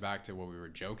of ties back to what we were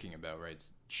joking about, right?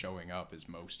 Showing up is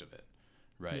most of it,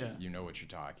 right? Yeah. You know what you're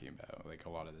talking about. Like, a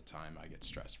lot of the time I get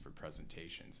stressed for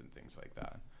presentations and things like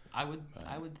that. I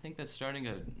would think that starting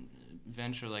a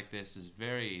venture like this is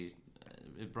very,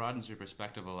 it broadens your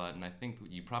perspective a lot, and I think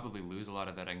you probably lose a lot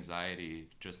of that anxiety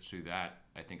just through that.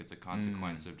 I think it's a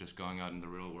consequence of just going out in the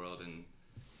real world and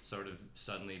sort of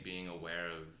suddenly being aware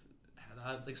of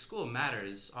how, like, school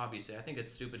matters, obviously. I think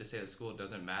it's stupid to say that school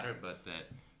doesn't matter, but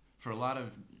that for a lot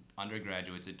of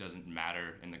undergraduates it doesn't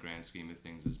matter in the grand scheme of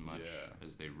things as much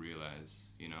as they realize,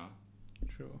 you know?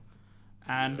 True.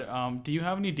 And do you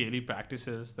have any daily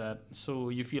practices so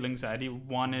you feel anxiety?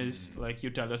 One is like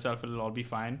you tell yourself it'll all be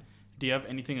fine. Do you have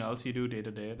anything else you do day to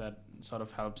day that sort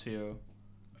of helps you?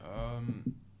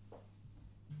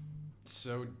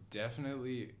 So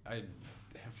definitely I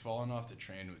have fallen off the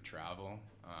train with travel,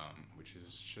 which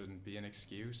shouldn't be an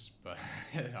excuse, but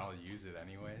I'll use it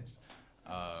anyways.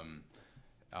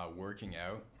 Working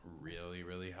out really,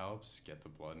 really helps. Get the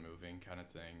blood moving kind of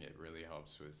thing. It really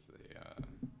helps with the... I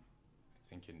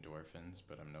think endorphins,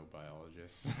 but I'm no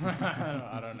biologist.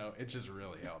 I don't know. It just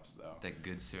really helps, though. That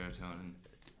good serotonin.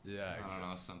 Yeah, I don't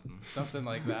know, something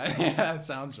like that. Yeah, it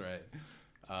sounds right.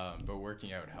 But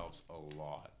working out helps a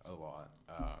lot.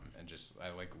 And just,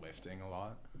 I like lifting a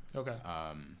lot. Okay.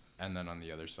 And then on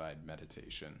the other side,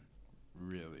 meditation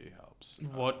really helps.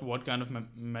 What kind of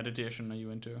meditation are you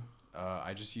into?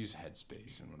 I just use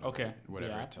Headspace, and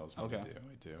whatever it tells me to do,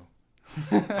 I do.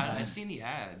 I've seen the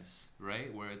ads,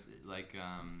 right, where it's like,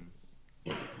 I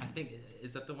think,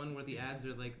 is that the one where the ads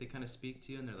are like, they kind of speak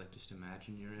to you and they're like, just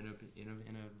imagine you're in a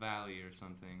valley or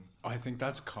something. Oh, I think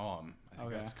that's Calm.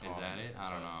 That's Calm. Is that it?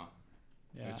 I don't know.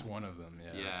 Yeah. It's one of them.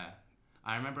 Yeah.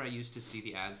 I remember I used to see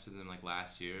the ads to them like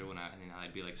last year when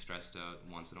I'd be like stressed out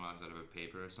once in a while because I'd have a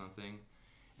paper or something,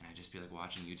 and I'd just be like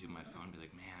watching YouTube on my phone and be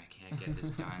like, man, I can't get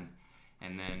this done.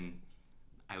 And then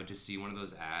I would just see one of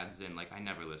those ads, and like, I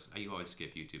never listen. You always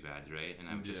skip YouTube ads, right? And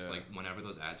I would just like, whenever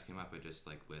those ads came up, I'd just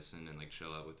like listen and like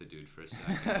chill out with the dude for a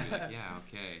second and be like, yeah,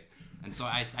 okay. And so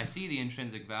I see the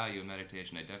intrinsic value of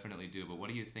meditation. I definitely do. But what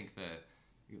do you think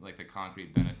the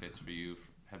concrete benefits for you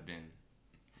have been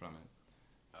from it?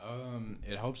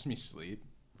 It helps me sleep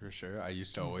for sure. I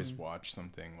used to always watch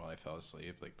something while I fell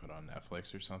asleep, like put on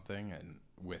Netflix or something. And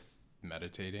with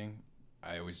meditating,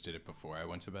 I always did it before I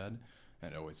went to bed.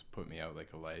 And it always put me out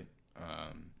like a light.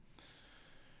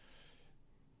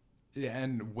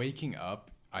 And waking up,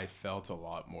 I felt a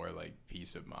lot more like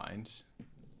peace of mind,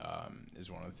 is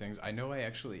one of the things. I know I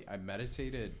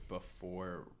meditated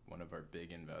before one of our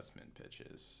big investment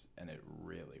pitches, and it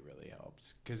really, really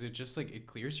helped. Because it just like, it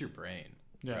clears your brain,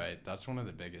 right? That's one of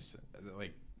the biggest,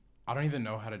 like, I don't even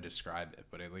know how to describe it,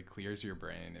 but it like clears your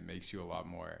brain. It makes you a lot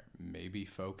more, maybe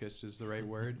focused is the right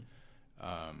word.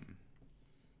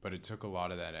 But it took a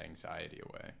lot of that anxiety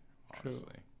away,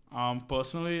 honestly. True.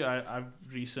 Personally, I've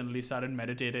recently started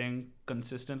meditating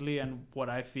consistently, and what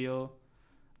I feel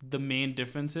the main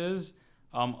difference is,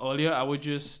 earlier I would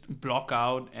just block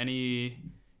out any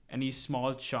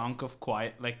small chunk of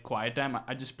quiet time.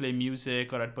 I'd just play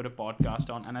music, or I'd put a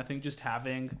podcast on, and I think just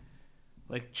having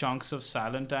like chunks of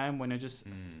silent time when you're just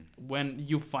when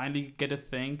you finally get to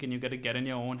think and you get to get in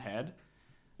your own head.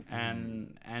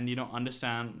 And you don't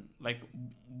understand like,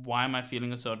 why am I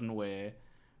feeling a certain way,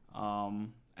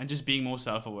 and just being more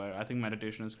self-aware. I think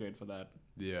meditation is great for that.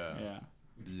 Which podcast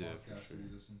do you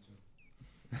listen to?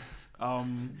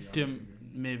 Tim,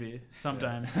 maybe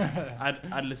sometimes.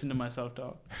 I'd listen to myself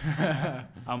talk.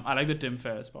 I like the Tim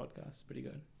Ferriss podcast. Pretty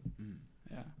good.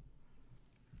 Yeah,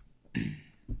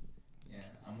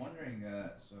 I'm wondering.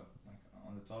 So, like,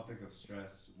 on the topic of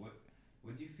stress, what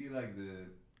do you feel like the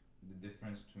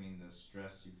difference between the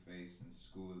stress you face in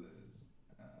school is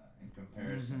in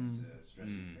comparison to stress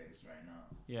you face right now?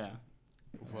 Yeah,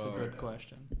 that's a good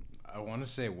question. I want to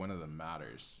say one of them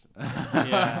matters.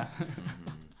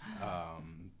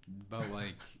 But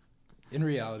like, in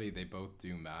reality, they both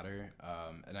do matter.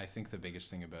 And I think the biggest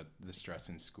thing about the stress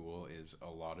in school is a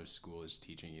lot of school is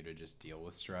teaching you to just deal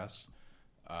with stress,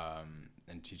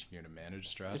 and teaching you to manage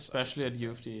stress. Especially at U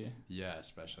of T. Yeah,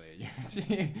 especially at U of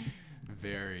T.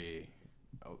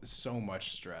 So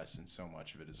much stress, and so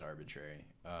much of it is arbitrary.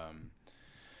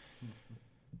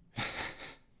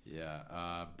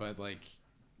 Yeah, but like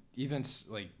even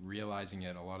like realizing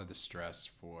it, a lot of the stress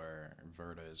for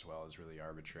Verda as well is really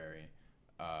arbitrary.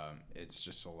 It's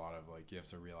just a lot of like you have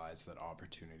to realize that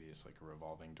opportunity is like a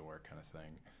revolving door kind of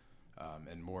thing,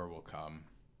 and more will come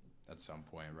at some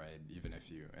point, right? Even if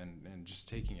you and just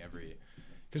taking every,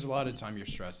 because a lot of the time you're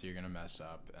stressed that you're gonna mess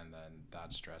up, and then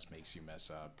that stress makes you mess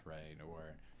up, right?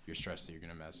 Or you're stressed that you're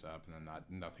gonna mess up, and then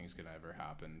nothing's gonna ever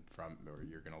happen from, or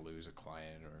you're gonna lose a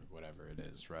client or whatever it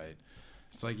is, right?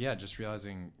 It's like, yeah, just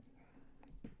realizing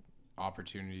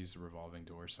opportunities, revolving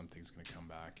doors, something's going to come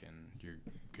back and you're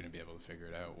going to be able to figure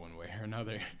it out one way or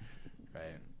another,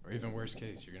 right? Or even worst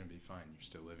case, you're going to be fine. You're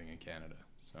still living in Canada.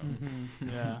 So,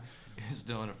 Yeah. You're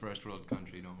still in a first world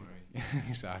country, don't worry.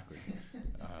 Exactly.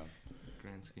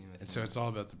 Grand scheme of And things. so it's all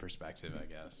about the perspective, I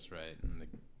guess, right? And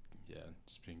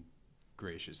just being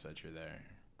gracious that you're there.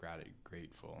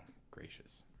 Grateful,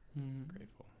 gracious,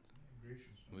 grateful.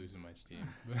 I'm losing my steam.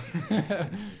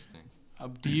 Interesting.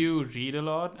 Do you read a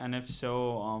lot? And if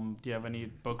so, do you have any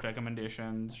book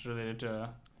recommendations related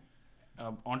to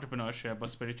entrepreneurship or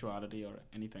spirituality or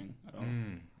anything at all?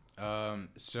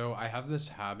 So I have this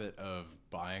habit of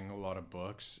buying a lot of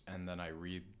books and then I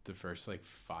read the first like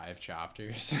 5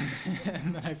 chapters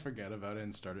and then I forget about it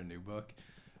and start a new book.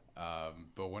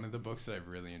 But one of the books that I've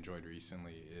really enjoyed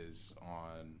recently is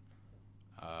on,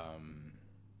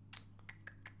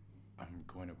 I'm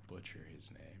going to butcher his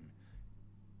name,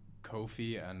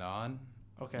 Kofi Annan.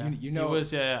 Okay. You know, he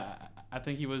was, I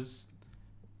think he was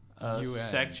UN.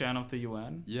 Sec-Gen of the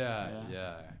UN.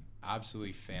 Yeah.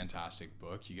 Absolutely fantastic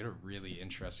book. You get a really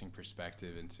interesting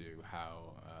perspective into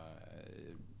how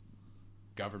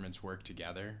governments work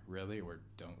together, really, or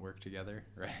don't work together,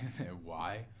 right? And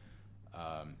why.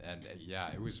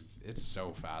 It's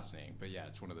so fascinating. But yeah,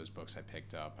 it's one of those books I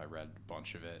picked up. I read a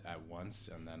bunch of it at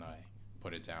once and then I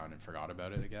put it down and forgot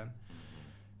about it again.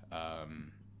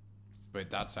 But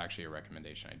that's actually a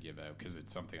recommendation I'd give out because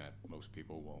it's something that most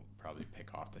people won't probably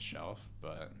pick off the shelf,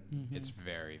 but it's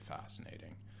very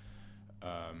fascinating.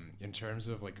 In terms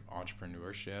of like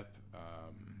entrepreneurship,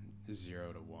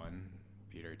 0 to 1,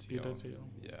 Peter Thiel.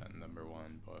 Yeah, number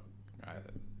 1 book.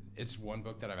 It's one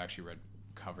book that I've actually read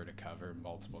cover to cover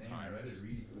multiple times. I read it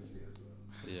really quickly as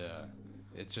well. Yeah.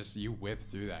 It's just you whip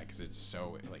through that because it's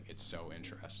so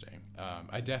interesting.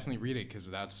 I definitely read it because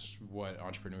that's what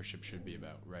entrepreneurship should be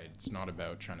about, right? It's not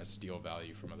about trying to steal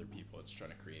value from other people. It's trying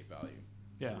to create value,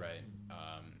 Yeah. right?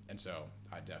 And so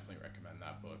I definitely recommend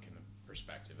that book and the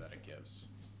perspective that it gives.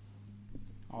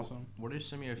 Awesome. What are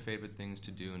some of your favorite things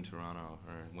to do in Toronto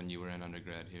or when you were in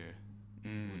undergrad here?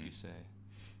 What would you say?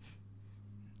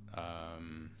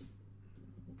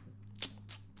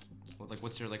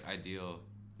 What's your like ideal?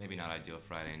 Maybe not ideal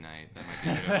Friday night.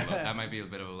 That might be a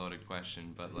bit of a loaded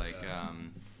question, but like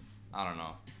I don't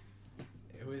know.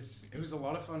 It was a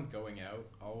lot of fun going out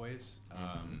always.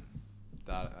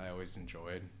 That I always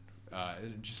enjoyed.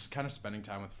 Just kind of spending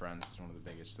time with friends is one of the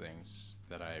biggest things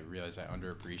that I realized I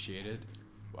underappreciated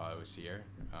while I was here.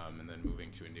 And then moving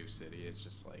to a new city, it's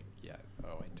just like, I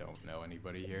don't know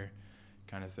anybody here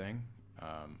kind of thing,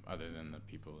 other than the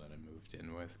people that I moved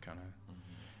in with kind of.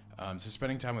 So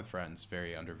spending time with friends,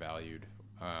 very undervalued.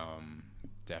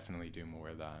 Definitely do more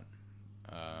of that.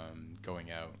 Going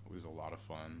out was a lot of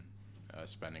fun.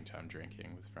 Spending time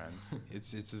drinking with friends.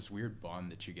 It's this weird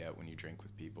bond that you get when you drink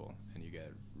with people, and you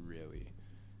get really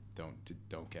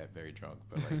don't get very drunk,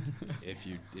 but like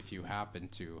if you happen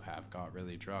to have got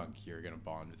really drunk, you're gonna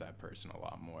bond with that person a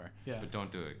lot more. Yeah. But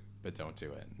don't do it.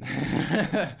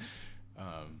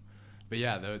 But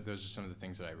yeah, those are some of the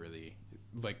things that I really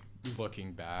like.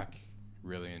 Looking back,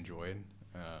 really enjoyed,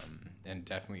 and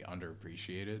definitely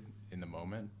underappreciated in the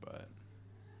moment, but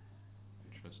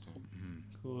Interesting.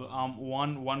 Cool.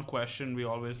 One question we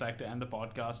always like to end the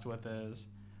podcast with is,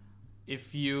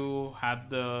 if you had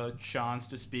the chance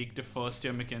to speak to first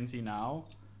year Mackenzie now,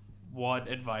 what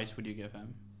advice would you give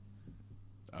him?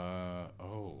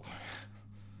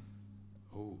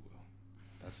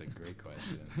 That's a great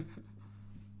question.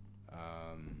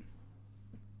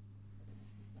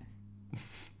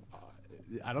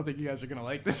 I don't think you guys are gonna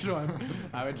like this one.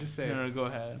 I would just say, No, go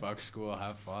ahead. fuck school,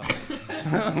 have fun.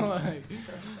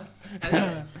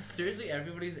 Seriously,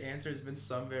 everybody's answer has been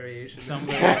some variation.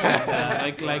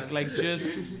 Like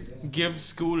just give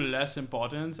school less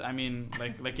importance. I mean,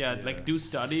 do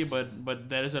study, but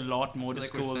there is a lot more to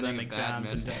Like we're school sending than a bad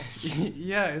exams and message. tests.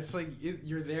 Yeah, it's like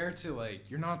you're there to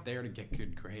you're not there to get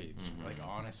good grades. Like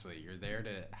honestly, you're there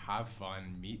to have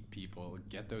fun, meet people,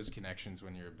 get those connections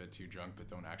when you're a bit too drunk, but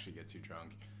don't actually get too drunk.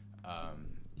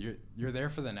 You're there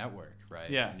for the network,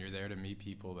 right? Yeah. And you're there to meet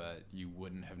people that you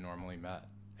wouldn't have normally met.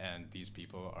 And these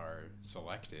people are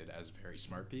selected as very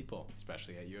smart people,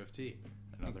 especially at U of T.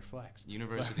 Another flex.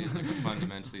 University is like a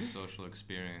fundamentally social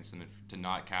experience, and to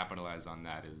not capitalize on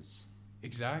that is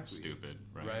Exactly. stupid,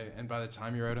 right? Right. And by the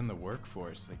time you're out in the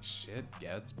workforce, like shit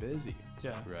gets busy.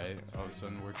 Yeah. Right. All of a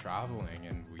sudden we're traveling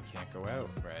and we can't go out,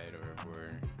 right?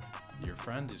 Or your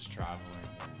friend is traveling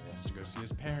and he has to go see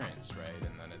his parents, right?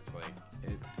 And then it's like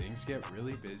things get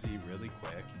really busy really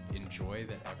quick. Enjoy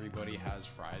that everybody has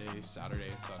Friday, Saturday,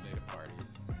 and Sunday to party,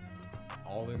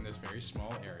 all in this very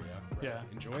small area. Right? Yeah.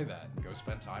 Enjoy that. Go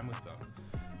spend time with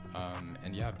them.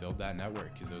 And yeah, build that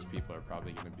network, because those people are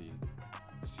probably going to be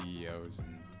CEOs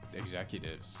and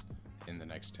executives in the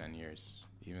next 10 years,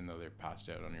 even though they're passed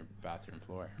out on your bathroom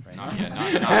floor. Right? Not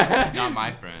yet. Not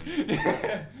my friend.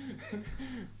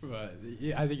 But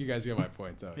yeah, I think you guys get my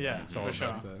point, though. Yeah, It's all for sure.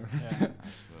 about Yeah.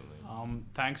 Absolutely.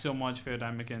 Thanks so much for your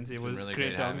time, Mackenzie. It It's was been really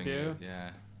great talking having to you.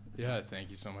 Yeah. Yeah, thank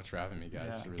you so much for having me,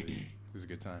 guys. Yeah. It was a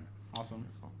good time. Awesome.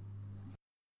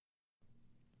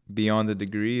 Beyond the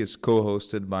Degree is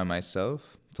co-hosted by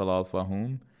myself, Talal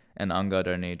Fahum, and Anga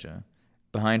Darneja.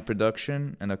 Behind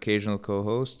production and occasional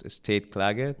co-host is Tate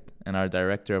Claggett, and our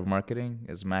director of marketing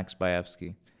is Max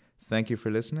Bayevsky. Thank you for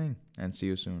listening, and see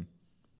you soon.